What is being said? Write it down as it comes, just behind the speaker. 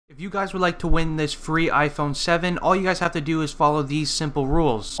If you guys would like to win this free iPhone 7, all you guys have to do is follow these simple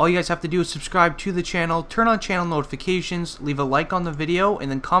rules. All you guys have to do is subscribe to the channel, turn on channel notifications, leave a like on the video,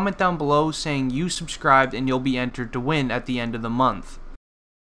 and then comment down below saying you subscribed and you'll be entered to win at the end of the month.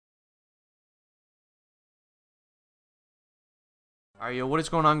 Alright, yo, what is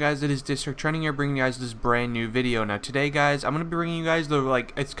going on, guys? It is District Trending here, bringing you guys this brand new video. Now today, guys, I'm going to be bringing you guys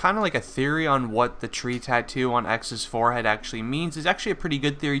it's kind of like a theory on what the tree tattoo on X's forehead actually means. It's actually a pretty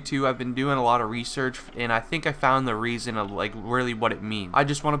good theory too. I've been doing a lot of research and I think I found the reason of really what it means. I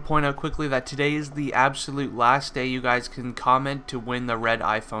just want to point out quickly that today is the absolute last day you guys can comment to win the red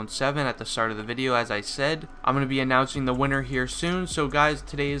iPhone 7 at the start of the video. As I said, I'm going to be announcing the winner here soon. So guys,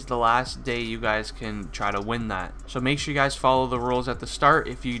 today is the last day you guys can try to win that. So make sure you guys follow the rules at the start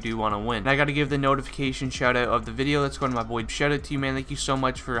if you do want to win. And I got to give the notification shout out of the video. Let's go to my boy. Shout out to you, man. Thank you so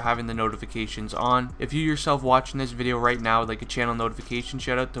much for having the notifications on. If you yourself watching this video right now would like a channel notification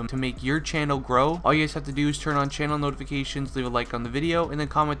shout out to make your channel grow, all you guys have to do is turn on channel notifications, leave a like on the video, and then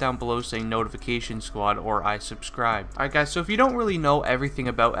comment down below saying notification squad or I subscribe. Alright guys, so if you don't really know everything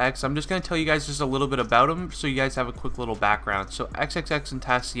about X, I'm just going to tell you guys just a little bit about him so you guys have a quick little background. So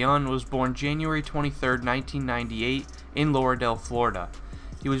XXXTentacion was born January 23rd, 1998 in Lauderdale, Florida.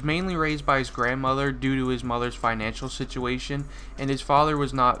 He was mainly raised by his grandmother due to his mother's financial situation, and his father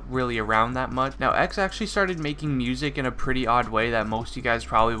was not really around that much. Now, X actually started making music in a pretty odd way that most of you guys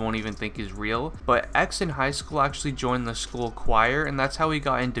probably won't even think is real, but X in high school actually joined the school choir, and that's how he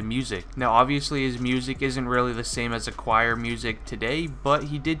got into music. Now, obviously his music isn't really the same as a choir music today, but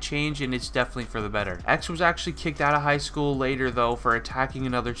he did change, and it's definitely for the better. X was actually kicked out of high school later though for attacking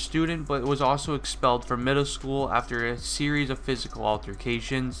another student, but was also expelled from middle school after a series of physical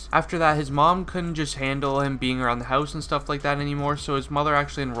altercations. After that, his mom couldn't just handle him being around the house and stuff like that anymore, so his mother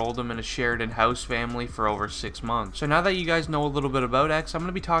actually enrolled him in a shared in-house family for over 6 months. So now that you guys know a little bit about X, I'm going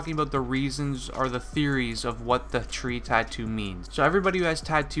to be talking about the reasons or the theories of what the tree tattoo means. So everybody who has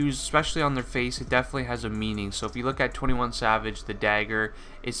tattoos, especially on their face, it definitely has a meaning. So if you look at 21 Savage, the dagger,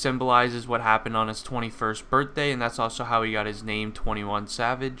 it symbolizes what happened on his 21st birthday, and that's also how he got his name, 21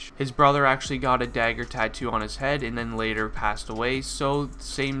 Savage. His brother actually got a dagger tattoo on his head and then later passed away, so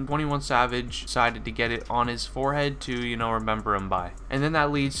same 21 Savage decided to get it on his forehead to, remember him by. And then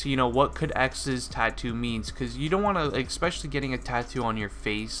that leads to, what could X's tattoo means, because you don't want to, especially getting a tattoo on your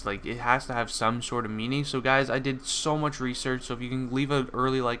face, it has to have some sort of meaning. So guys, I did so much research, so if you can leave an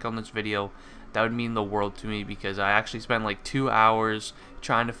early like on this video, that would mean the world to me, because I actually spent 2 hours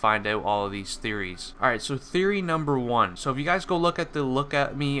trying to find out all of these theories. Alright, so theory number 1. So if you guys go look at the Look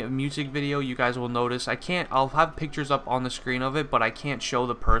At Me music video, you guys will notice I'll have pictures up on the screen of it, but I can't show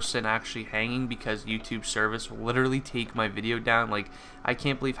the person actually hanging because YouTube service will literally take my video down. I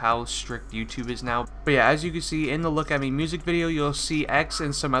can't believe how strict YouTube is now. But yeah, as you can see in the Look At Me music video, you'll see X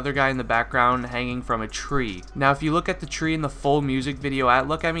and some other guy in the background hanging from a tree. Now if you look at the tree in the full music video at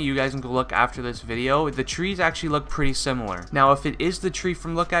Look At Me, you guys can go look after this video, the trees actually look pretty similar. Now if it is the tree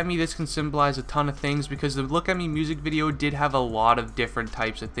from Look At Me, this can symbolize a ton of things, because the Look At Me music video did have a lot of different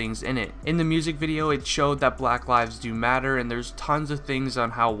types of things in it. In the music video, it showed that Black lives do matter, and there's tons of things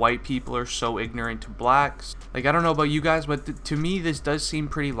on how white people are so ignorant to blacks. I don't know about you guys, but to me this does seem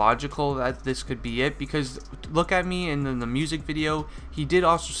pretty logical that this could be it, because Look At Me in the music video, he did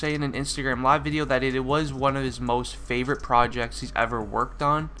also say in an Instagram live video that it was one of his most favorite projects he's ever worked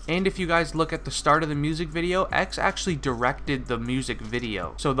on. And if you guys look at the start of the music video, X actually directed the music video.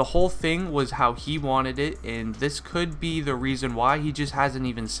 So the whole thing was how he wanted it, and this could be the reason why. He just hasn't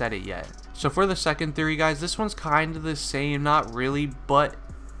even said it yet. So for the second theory, guys, this one's kind of the same, not really, but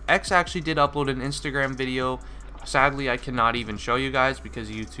X actually did upload an Instagram video. Sadly, I cannot even show you guys because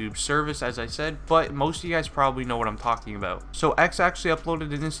of YouTube service, as I said, but most of you guys probably know what I'm talking about. So X actually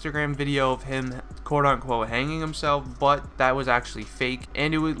uploaded an Instagram video of him quote-unquote hanging himself, but that was actually fake,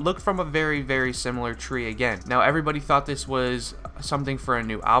 and it would look from a very, very similar tree again. Now everybody thought this was something for a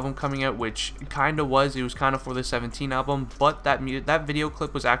new album coming out, which kind of was. It was kind of for the 17 album, but that video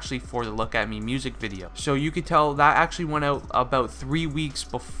clip was actually for the Look At Me music video. So you could tell that actually went out about 3 weeks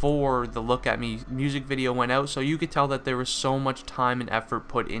before the Look At Me music video went out, so you could tell that there was so much time and effort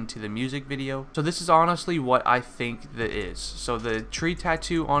put into the music video. So this is honestly what I think that is. So the tree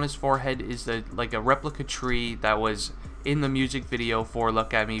tattoo on his forehead is like a replica tree that was in the music video for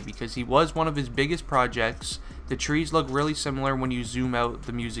Look At Me, because he was one of his biggest projects. The trees look really similar when you zoom out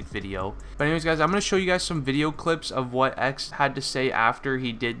the music video. But anyways, guys, I'm going to show you guys some video clips of what X had to say after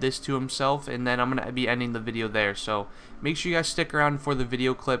he did this to himself, and then I'm going to be ending the video there. So make sure you guys stick around for the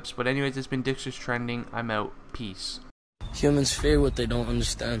video clips. But anyways, it's been District Trending. I'm out. Peace. Humans fear what they don't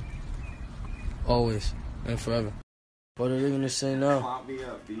understand. Always and forever. What are they gonna say now? Pop me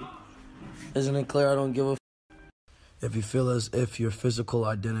up, B. Isn't it clear I don't give a f? If you feel as if your physical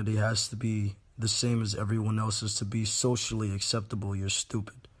identity has to be the same as everyone else's to be socially acceptable, you're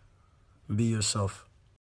stupid. Be yourself.